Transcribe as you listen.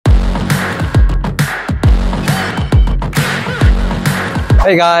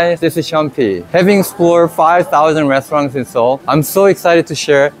Hey guys, this is Shampi. Having explored 5,000 restaurants in Seoul, I'm so excited to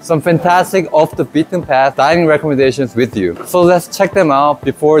share some fantastic off the beaten path dining recommendations with you. So let's check them out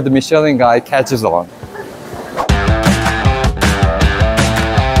before the Michelin guide catches on.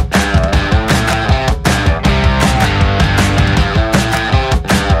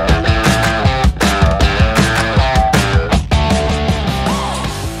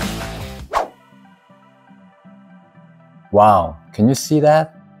 Wow, can you see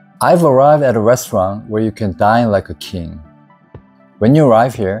that? I've arrived at a restaurant where you can dine like a king. When you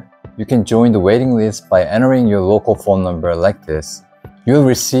arrive here, you can join the waiting list by entering your local phone number like this. You'll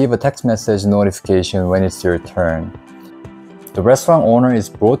receive a text message notification when it's your turn. The restaurant owner is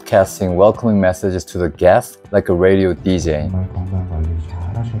broadcasting welcoming messages to the guests like a radio DJ.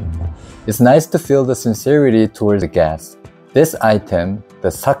 It's nice to feel the sincerity towards the guests. This item, the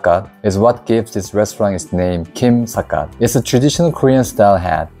sakat, is what gives this restaurant its name, Kim Sakat. It's a traditional Korean style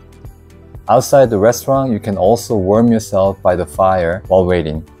hat. Outside the restaurant, you can also warm yourself by the fire while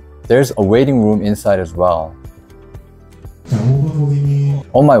waiting. There's a waiting room inside as well.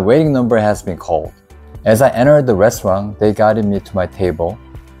 Oh, my waiting number has been called. As I entered the restaurant, they guided me to my table.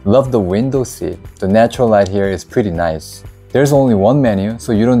 Love the window seat. The natural light here is pretty nice. There's only one menu,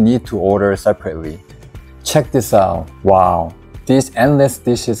 so you don't need to order separately. Check this out. Wow, these endless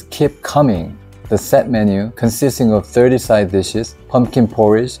dishes keep coming. The set menu, consisting of 30 side dishes, pumpkin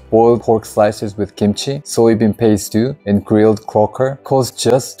porridge, boiled pork slices with kimchi, soybean paste stew, and grilled crocker, costs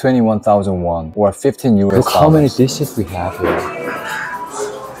just 21,000 won, or 15 US dollars. Look how many dishes we have here.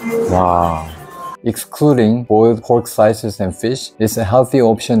 Wow. Excluding boiled pork slices and fish, it's a healthy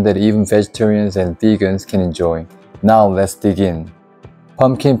option that even vegetarians and vegans can enjoy. Now let's dig in.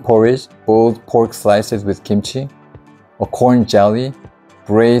 Pumpkin porridge, boiled pork slices with kimchi, a corn jelly,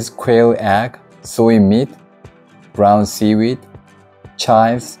 braised quail egg, soy meat, brown seaweed,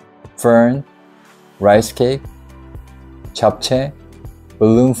 chives, fern, rice cake, japchae,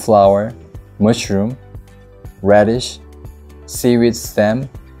 balloon flower, mushroom, radish, seaweed stem,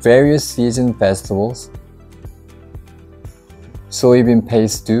 various seasoned vegetables, soybean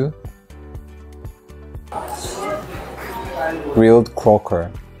paste stew, grilled crocker,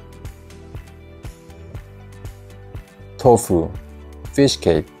 tofu, fish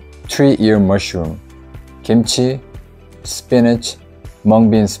cake, tree-ear mushroom, kimchi, spinach, mung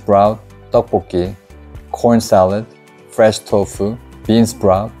bean sprout, tteokbokki, corn salad, fresh tofu, bean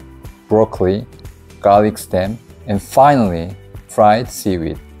sprout, broccoli, garlic stem, and finally, fried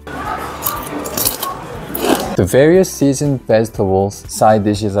seaweed. The various seasoned vegetables side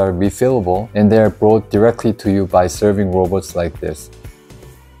dishes are refillable and they are brought directly to you by serving robots like this.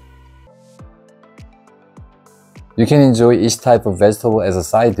 You can enjoy each type of vegetable as a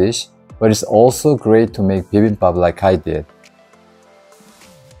side dish, but it's also great to make bibimbap like I did.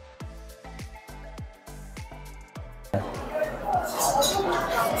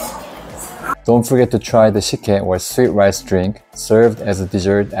 Don't forget to try the shike or sweet rice drink served as a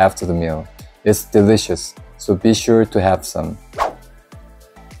dessert after the meal. It's delicious, so be sure to have some.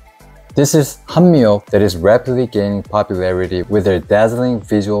 This is hanmiyeok that is rapidly gaining popularity with their dazzling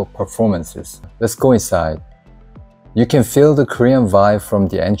visual performances. Let's go inside. You can feel the Korean vibe from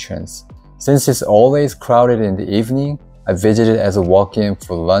the entrance. Since it's always crowded in the evening, I visited as a walk-in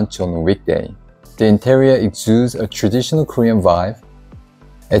for lunch on a weekday. The interior exudes a traditional Korean vibe.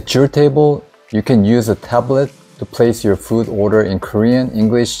 At your table, you can use a tablet to place your food order in Korean,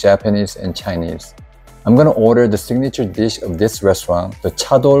 English, Japanese, and Chinese. I'm gonna order the signature dish of this restaurant, the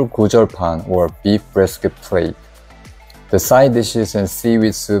chadol gujolpan or beef brisket plate. The side dishes and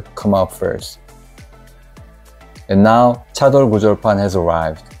seaweed soup come out first. And now, chadol gujolpan has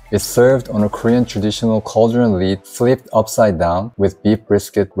arrived. It's served on a Korean traditional cauldron lid flipped upside down with beef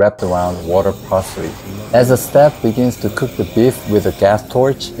brisket wrapped around water parsley. As the staff begins to cook the beef with a gas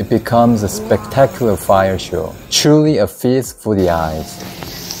torch, it becomes a spectacular fire show. Truly a feast for the eyes.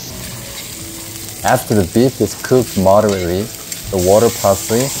 After the beef is cooked moderately, the water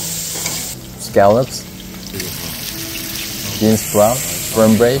parsley, scallops, bean sprout,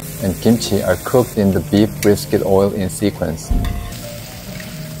 fern braid, and kimchi are cooked in the beef brisket oil in sequence.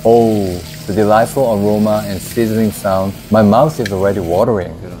 Oh, the delightful aroma and sizzling sound. My mouth is already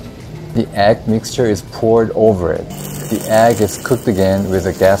watering. The egg mixture is poured over it. The egg is cooked again with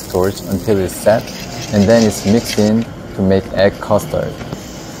a gas torch until it's set, and then it's mixed in to make egg custard.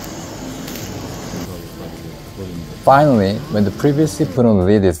 Finally, when the previously put on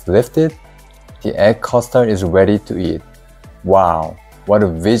lid is lifted, the egg custard is ready to eat. Wow, what a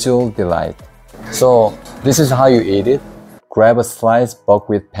visual delight. So, this is how you eat it. Grab a sliced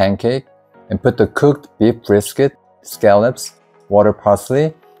buckwheat pancake and put the cooked beef brisket, scallops, water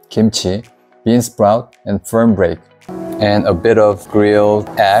parsley, kimchi, bean sprout, and fern break, and a bit of grilled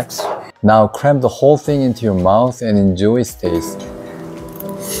eggs. Now cram the whole thing into your mouth and enjoy its taste.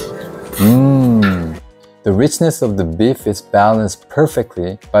 The richness of the beef is balanced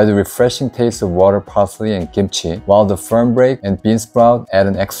perfectly by the refreshing taste of water parsley and kimchi, while the fern break and bean sprout add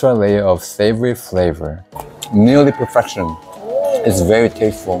an extra layer of savory flavor. Nearly perfection. It's very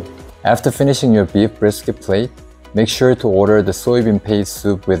tasteful. After finishing your beef brisket plate, make sure to order the soybean paste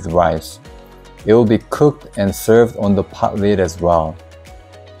soup with rice. It will be cooked and served on the pot lid as well.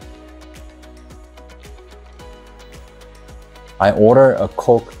 I ordered a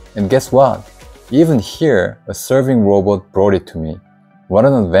Coke, and guess what? Even here, a serving robot brought it to me. What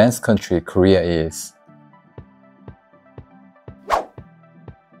an advanced country Korea is.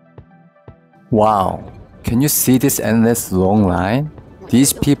 Wow! Can you see this endless long line?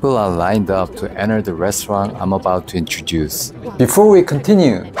 These people are lined up to enter the restaurant I'm about to introduce. Before we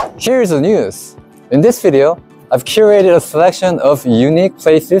continue, here's the news! In this video, I've curated a selection of unique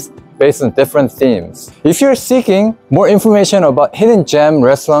places based on different themes. If you're seeking more information about hidden gem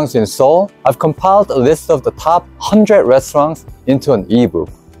restaurants in Seoul, I've compiled a list of the top 100 restaurants into an ebook.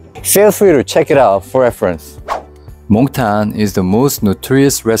 Feel free to check it out for reference. Mongtan is the most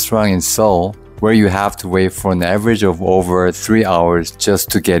notorious restaurant in Seoul, where you have to wait for an average of over 3 hours just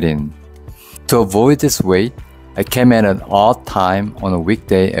to get in. To avoid this wait, I came at an odd time on a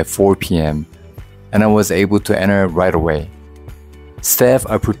weekday at 4 p.m. and I was able to enter right away. Staff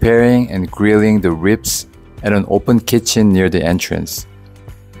are preparing and grilling the ribs at an open kitchen near the entrance.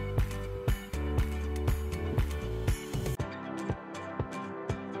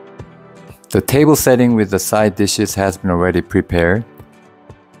 The table setting with the side dishes has been already prepared.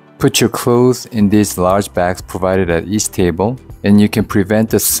 Put your clothes in these large bags provided at each table, and you can prevent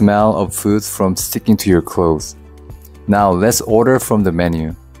the smell of food from sticking to your clothes. Now let's order from the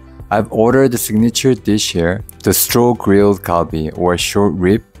menu. I've ordered the signature dish here, the straw grilled galbi or short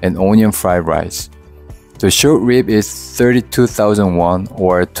rib and onion fried rice. The short rib is 32,000 won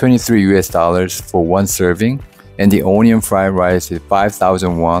or $23 for one serving, and the onion fried rice is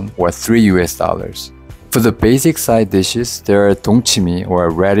 5,000 won or $3. For the basic side dishes, there are dongchimi or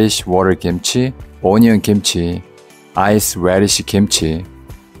radish water kimchi, onion kimchi, ice radish kimchi,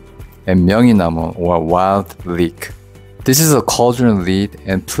 and myeonginamon or wild leek. This is a cauldron lid,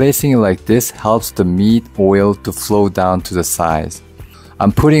 and placing it like this helps the meat oil to flow down to the sides.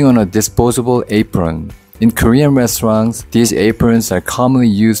 I'm putting on a disposable apron. In Korean restaurants, these aprons are commonly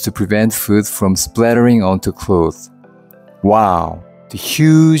used to prevent food from splattering onto clothes. Wow! The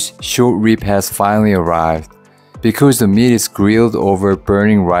huge short rib has finally arrived. Because the meat is grilled over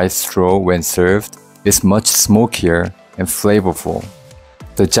burning rice straw when served, it's much smokier and flavorful.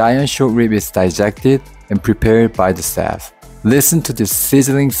 The giant short rib is dissected and prepared by the staff. Listen to this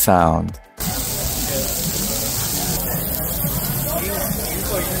sizzling sound.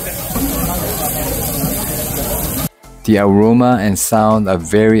 The aroma and sound are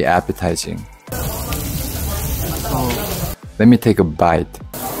very appetizing. Let me take a bite.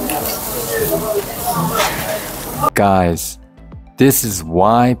 Guys, this is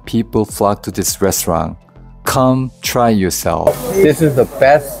why people flock to this restaurant. Come try yourself. This is the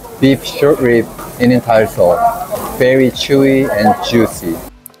best beef short rib in entire Seoul. Very chewy and juicy.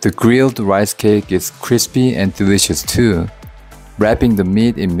 The grilled rice cake is crispy and delicious too. Wrapping the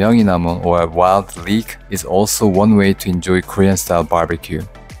meat in myeonginamon or wild leek is also one way to enjoy Korean-style barbecue.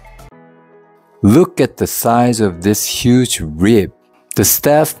 Look at the size of this huge rib. The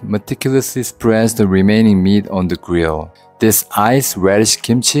staff meticulously spreads the remaining meat on the grill. This ice radish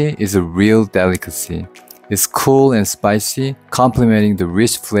kimchi is a real delicacy. It's cool and spicy, complementing the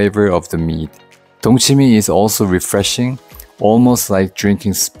rich flavor of the meat. Dongchimi is also refreshing, almost like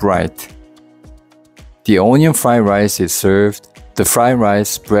drinking Sprite. The onion fried rice is served. The fried rice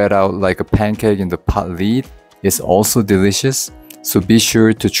spread out like a pancake in the pot lid is also delicious, so be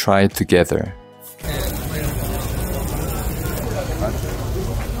sure to try it together.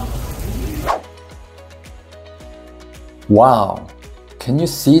 Wow! Can you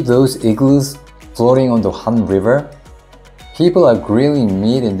see those igloos floating on the Han River? People are grilling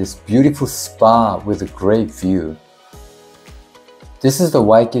meat in this beautiful spot with a great view. This is the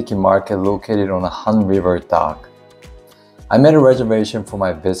Waikiki market located on the Han River dock. I made a reservation for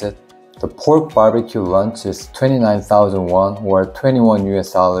my visit. The pork barbecue lunch is 29,000 won or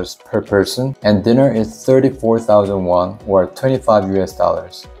 $21 per person, and dinner is 34,000 won or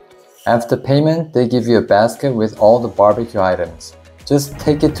 $25. After payment, they give you a basket with all the barbecue items. Just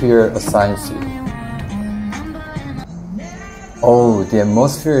take it to your assigned seat. Oh, the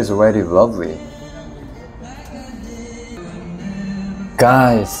atmosphere is already lovely.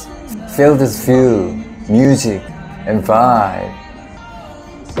 Guys, feel this view, music, and vibe.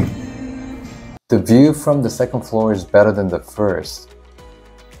 The view from the second floor is better than the first.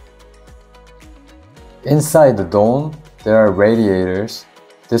 Inside the dome, there are radiators.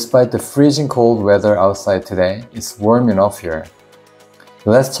 Despite the freezing cold weather outside today, it's warm enough here.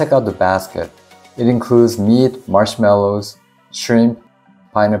 Let's check out the basket. It includes meat, marshmallows, shrimp,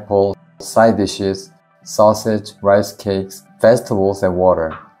 pineapple, side dishes, sausage, rice cakes, vegetables, and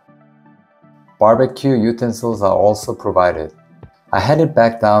water. Barbecue utensils are also provided. I headed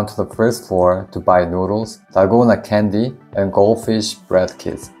back down to the first floor to buy noodles, dalgona candy, and goldfish bread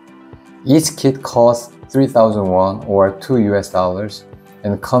kits. Each kit costs 3,000 won or $2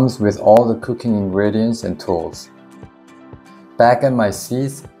 and comes with all the cooking ingredients and tools. Back at my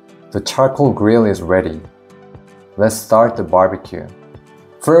seat, the charcoal grill is ready. Let's start the barbecue.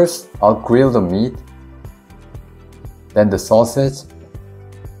 First, I'll grill the meat, then the sausage,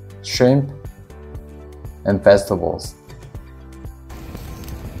 shrimp, and vegetables.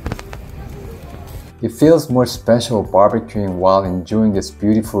 It feels more special barbecuing while enjoying this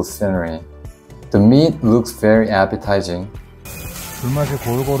beautiful scenery. The meat looks very appetizing.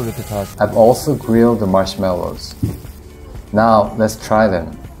 I've also grilled the marshmallows. Now let's try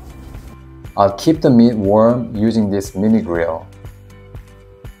them. I'll keep the meat warm using this mini grill.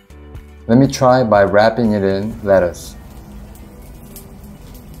 Let me try by wrapping it in lettuce.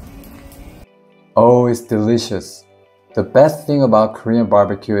 Oh, it's delicious. The best thing about Korean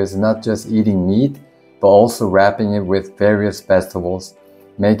barbecue is not just eating meat, but also wrapping it with various vegetables,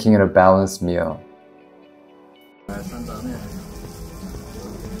 making it a balanced meal.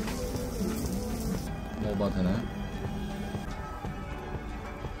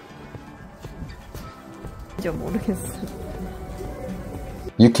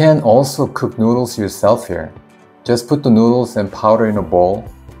 You can also cook noodles yourself here. Just put the noodles and powder in a bowl,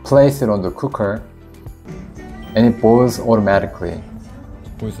 place it on the cooker, and it boils automatically.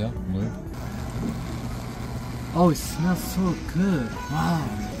 보이세요? 물? Oh, it smells so good. Wow.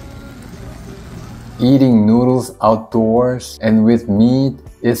 Eating noodles outdoors and with meat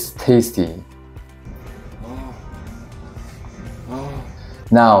is tasty.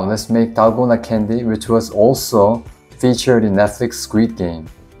 Now let's make dalgona candy, which was also featured in Netflix Squid Game.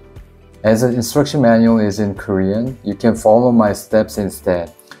 As the instruction manual is in Korean, you can follow my steps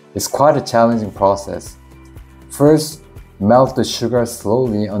instead. It's quite a challenging process. First, melt the sugar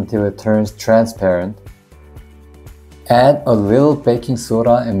slowly until it turns transparent. Add a little baking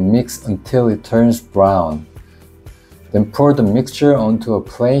soda and mix until it turns brown. Then pour the mixture onto a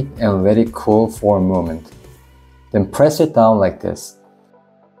plate and let it cool for a moment. Then press it down like this.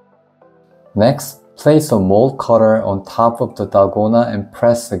 Next, place a mold cutter on top of the dalgona and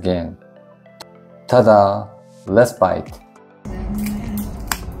press again. Ta-da! Let's bite.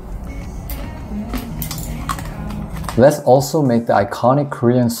 Let's also make the iconic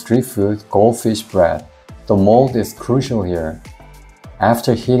Korean street food goldfish bread. The mold is crucial here.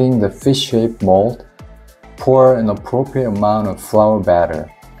 After heating the fish-shaped mold, pour an appropriate amount of flour batter.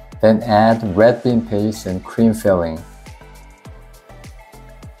 Then add red bean paste and cream filling.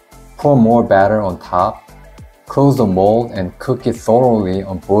 Pour more batter on top, close the mold and cook it thoroughly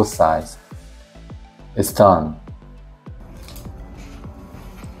on both sides. It's done.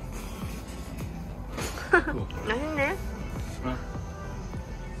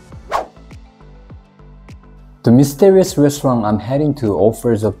 The mysterious restaurant I'm heading to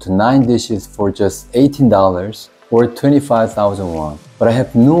offers up to 9 dishes for just $18 or 25,000 won. But I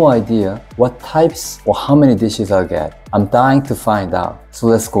have no idea what types or how many dishes I'll get. I'm dying to find out, so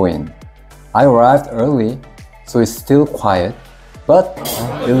let's go in. I arrived early, so it's still quiet, but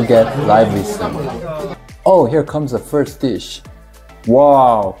it'll get lively soon. Oh, here comes the first dish.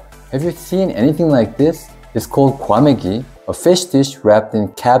 Wow! Have you seen anything like this? It's called gwamegi, a fish dish wrapped in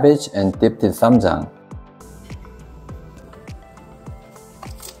cabbage and dipped in 쌈장.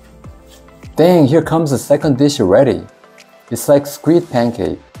 Dang, here comes the second dish already. It's like squid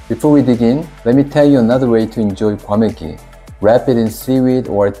pancake. Before we dig in, let me tell you another way to enjoy gwamegi. Wrap it in seaweed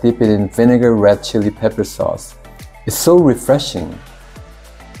or dip it in vinegar red chili pepper sauce. It's so refreshing.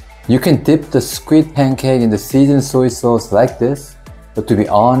 You can dip the squid pancake in the seasoned soy sauce like this, but to be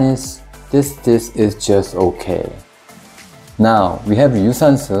honest, this dish is just okay. Now, we have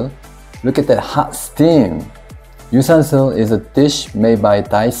yusanseul. Look at that hot steam. Yusanseul is a dish made by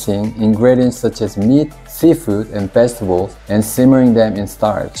dicing ingredients such as meat, seafood, and vegetables and simmering them in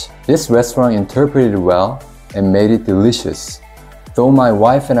starch. This restaurant interpreted it well and made it delicious. Though my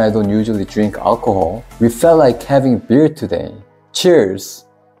wife and I don't usually drink alcohol, we felt like having beer today. Cheers!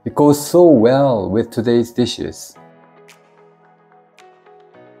 It goes so well with today's dishes.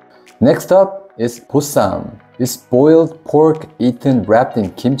 Next up is bossam. It's boiled pork eaten wrapped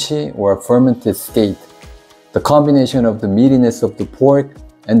in kimchi or a fermented skate. The combination of the meatiness of the pork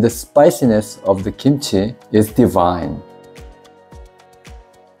and the spiciness of the kimchi is divine.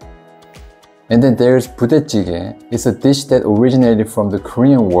 And then there's budae-jjigae. It's a dish that originated from the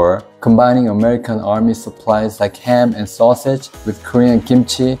Korean War, combining American Army supplies like ham and sausage with Korean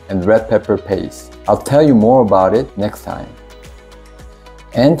kimchi and red pepper paste. I'll tell you more about it next time.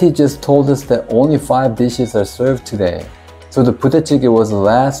 Auntie just told us that only 5 dishes are served today. So the budae-jjigae was the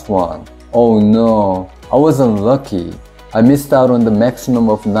last one. Oh no, I was unlucky. I missed out on the maximum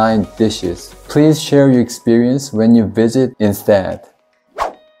of 9 dishes. Please share your experience when you visit instead.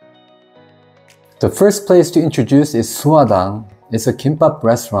 The first place to introduce is Suadang. It's a kimbap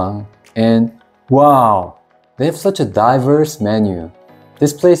restaurant and wow, they have such a diverse menu.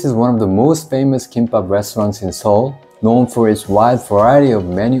 This place is one of the most famous kimbap restaurants in Seoul, known for its wide variety of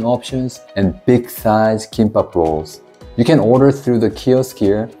menu options and big size kimbap rolls. You can order through the kiosk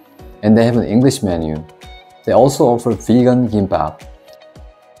here and they have an English menu. They also offer vegan kimbap.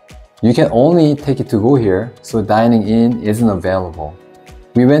 You can only take it to go here, so dining in isn't available.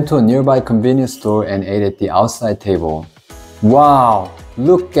 We went to a nearby convenience store and ate at the outside table. Wow,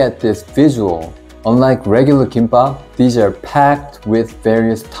 look at this visual. Unlike regular kimbap, these are packed with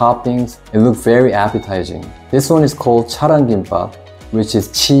various toppings and look very appetizing. This one is called charang kimbap, which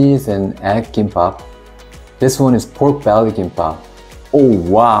is cheese and egg kimbap. This one is pork belly kimbap. Oh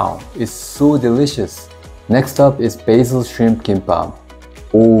wow, it's so delicious. Next up is basil shrimp kimbap.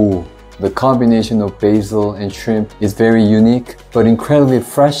 Oh, the combination of basil and shrimp is very unique, but incredibly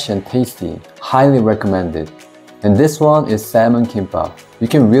fresh and tasty. Highly recommended. And this one is salmon kimbap. You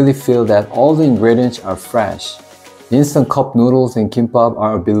can really feel that all the ingredients are fresh. Instant cup noodles and kimbap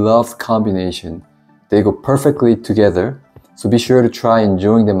are a beloved combination. They go perfectly together, so be sure to try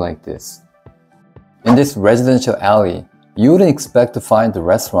enjoying them like this. In this residential alley, you wouldn't expect to find the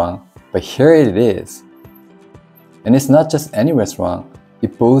restaurant, but here it is. And it's not just any restaurant.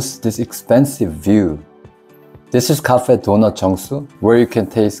 It boasts this expensive view. This is Cafe Donut Jeongsu, where you can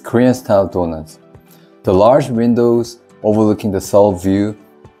taste Korean-style donuts. The large windows overlooking the Seoul view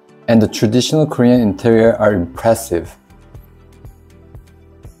and the traditional Korean interior are impressive.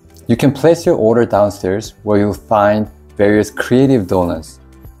 You can place your order downstairs where you'll find various creative donuts.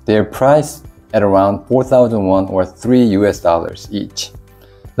 They are priced at around 4,000 won or $3 each.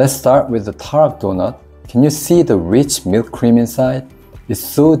 Let's start with the tarak donut. Can you see the rich milk cream inside? It's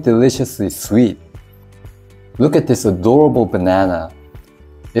so deliciously sweet. Look at this adorable banana.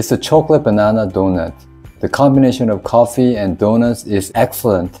 It's a chocolate banana donut. The combination of coffee and donuts is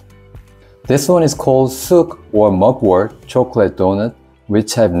excellent. This one is called suk or mugwort chocolate donut,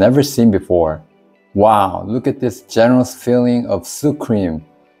 which I've never seen before. Wow, look at this generous filling of suk cream.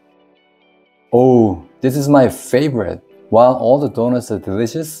 Oh, this is my favorite. While all the donuts are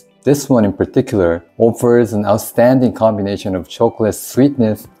delicious, this one in particular offers an outstanding combination of chocolate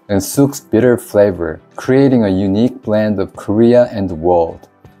sweetness and suk's bitter flavor, creating a unique blend of Korea and the world.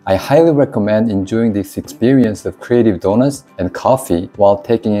 I highly recommend enjoying this experience of creative donuts and coffee while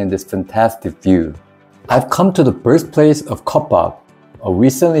taking in this fantastic view. I've come to the birthplace of kopbap, a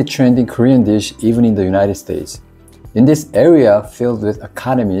recently trending Korean dish even in the United States. In this area filled with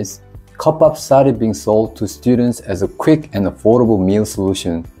academies, kopbap started being sold to students as a quick and affordable meal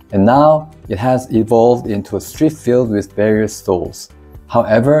solution. And now it has evolved into a street filled with various stalls.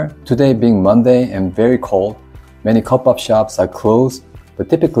 However, today being Monday and very cold, many kopbap shops are closed, but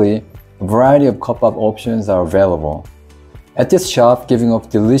typically a variety of kopbap options are available. At this shop giving off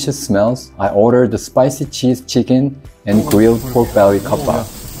delicious smells, I ordered the spicy cheese chicken and grilled pork belly kopbap.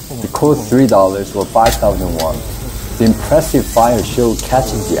 It cost $3 or 5,000 won. The impressive fire show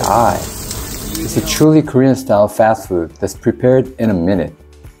catches the eye. It's a truly Korean style fast food that's prepared in a minute.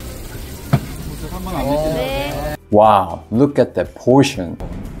 Wow, look at that portion.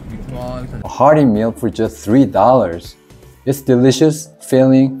 A hearty meal for just $3. It's delicious,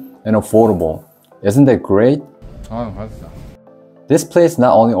 filling, and affordable. Isn't that great? This place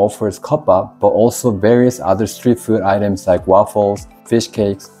not only offers kopbap, but also various other street food items like waffles, fish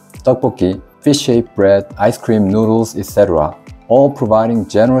cakes, tteokbokki, fish-shaped bread, ice cream, noodles, etc., all providing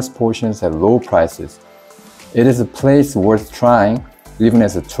generous portions at low prices. It is a place worth trying, even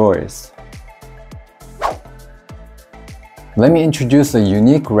as a tourist. Let me introduce a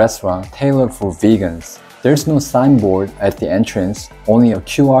unique restaurant tailored for vegans. There's no signboard at the entrance, only a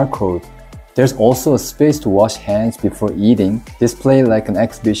QR code. There's also a space to wash hands before eating, displayed like an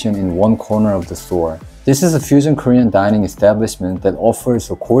exhibition in one corner of the store. This is a fusion Korean dining establishment that offers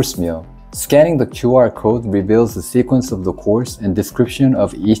a course meal. Scanning the QR code reveals the sequence of the course and description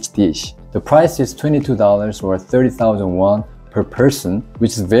of each dish. The price is $22 or 30,000 won per person,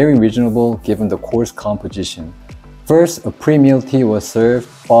 which is very reasonable given the course composition. First, a pre-meal tea was served,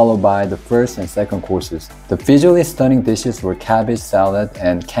 followed by the first and second courses. The visually stunning dishes were cabbage salad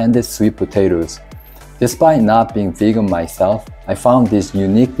and candied sweet potatoes. Despite not being vegan myself, I found these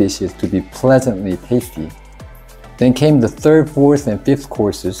unique dishes to be pleasantly tasty. Then came the third, fourth, and fifth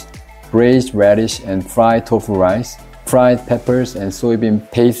courses, braised radish and fried tofu rice, fried peppers, and soybean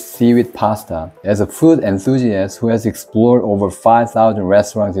paste seaweed pasta. As a food enthusiast who has explored over 5,000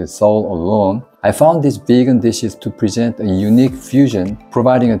 restaurants in Seoul alone, I found these vegan dishes to present a unique fusion,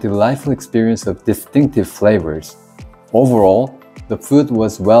 providing a delightful experience of distinctive flavors. Overall, the food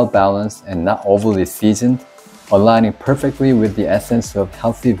was well balanced and not overly seasoned, aligning perfectly with the essence of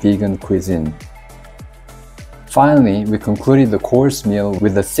healthy vegan cuisine. Finally, we concluded the course meal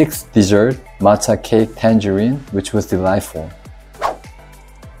with the sixth dessert, matcha cake tangerine, which was delightful.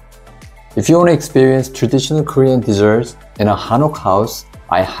 If you want to experience traditional Korean desserts in a hanok house,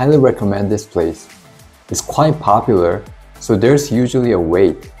 I highly recommend this place. It's quite popular, so there's usually a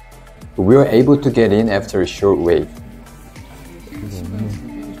wait, but we were able to get in after a short wait.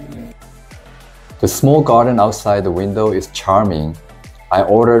 The small garden outside the window is charming. I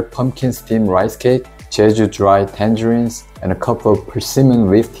ordered pumpkin steamed rice cake, Jeju dried tangerines, and a cup of persimmon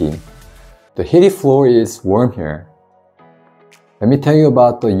leaf tea. The heated floor is warm here. Let me tell you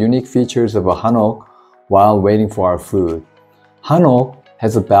about the unique features of a hanok while waiting for our food. Hanok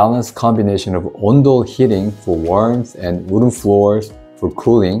has a balanced combination of ondol heating for warmth and wooden floors for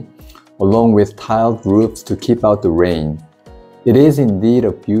cooling, along with tiled roofs to keep out the rain. It is indeed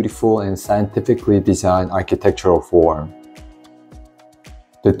a beautiful and scientifically designed architectural form.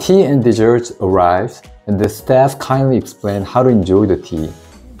 The tea and desserts arrived, and the staff kindly explained how to enjoy the tea.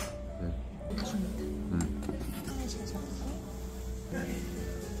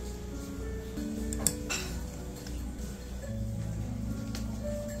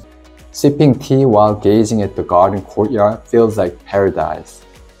 Sipping tea while gazing at the garden courtyard feels like paradise.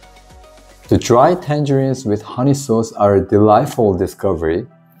 The dried tangerines with honey sauce are a delightful discovery,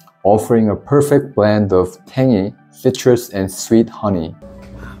 offering a perfect blend of tangy, citrus, and sweet honey.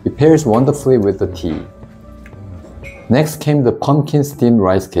 It pairs wonderfully with the tea. Next came the pumpkin steamed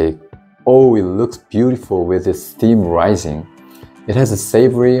rice cake. Oh, it looks beautiful with its steam rising. It has a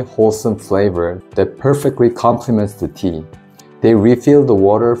savory, wholesome flavor that perfectly complements the tea. They refill the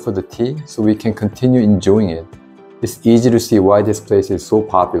water for the tea so we can continue enjoying it. It's easy to see why this place is so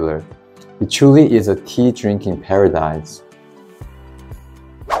popular. It truly is a tea drinking paradise.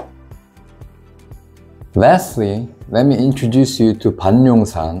 Lastly, let me introduce you to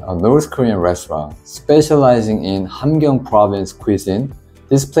Banyongsan, a North Korean restaurant specializing in Hamgyong province cuisine.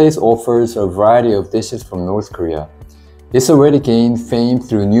 This place offers a variety of dishes from North Korea. It's already gained fame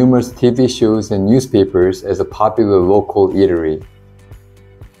through numerous TV shows and newspapers as a popular local eatery.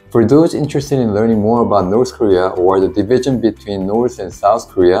 For those interested in learning more about North Korea or the division between North and South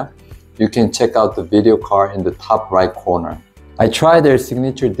Korea, you can check out the video card in the top right corner. I tried their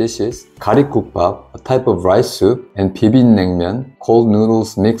signature dishes, 가리국밥, a type of rice soup, and bibinnnaengmyeon, cold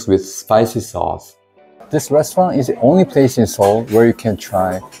noodles mixed with spicy sauce. This restaurant is the only place in Seoul where you can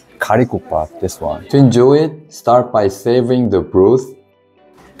try 가리국밥, this one. To enjoy it, start by savoring the broth.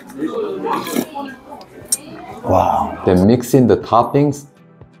 Wow. Then mix in the toppings.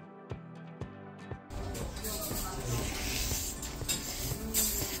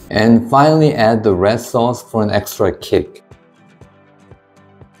 And finally add the red sauce for an extra kick.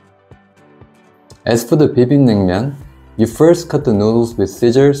 As for the bibinnnaengmyeon, you first cut the noodles with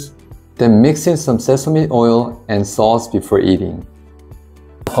scissors, then mix in some sesame oil and sauce before eating.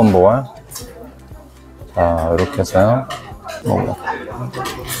 볶음볼. 자, 이렇게 해서요.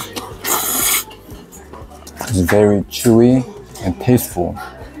 It's very chewy and tasteful.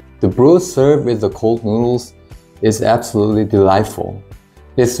 The broth served with the cold noodles is absolutely delightful.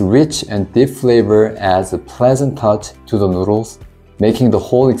 Its rich and deep flavor adds a pleasant touch to the noodles, making the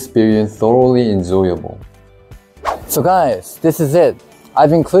whole experience thoroughly enjoyable. So guys, this is it.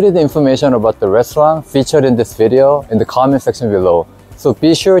 I've included the information about the restaurant featured in this video in the comment section below, so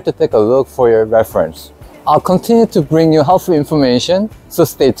be sure to take a look for your reference. I'll continue to bring you helpful information, so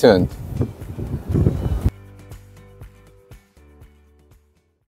stay tuned.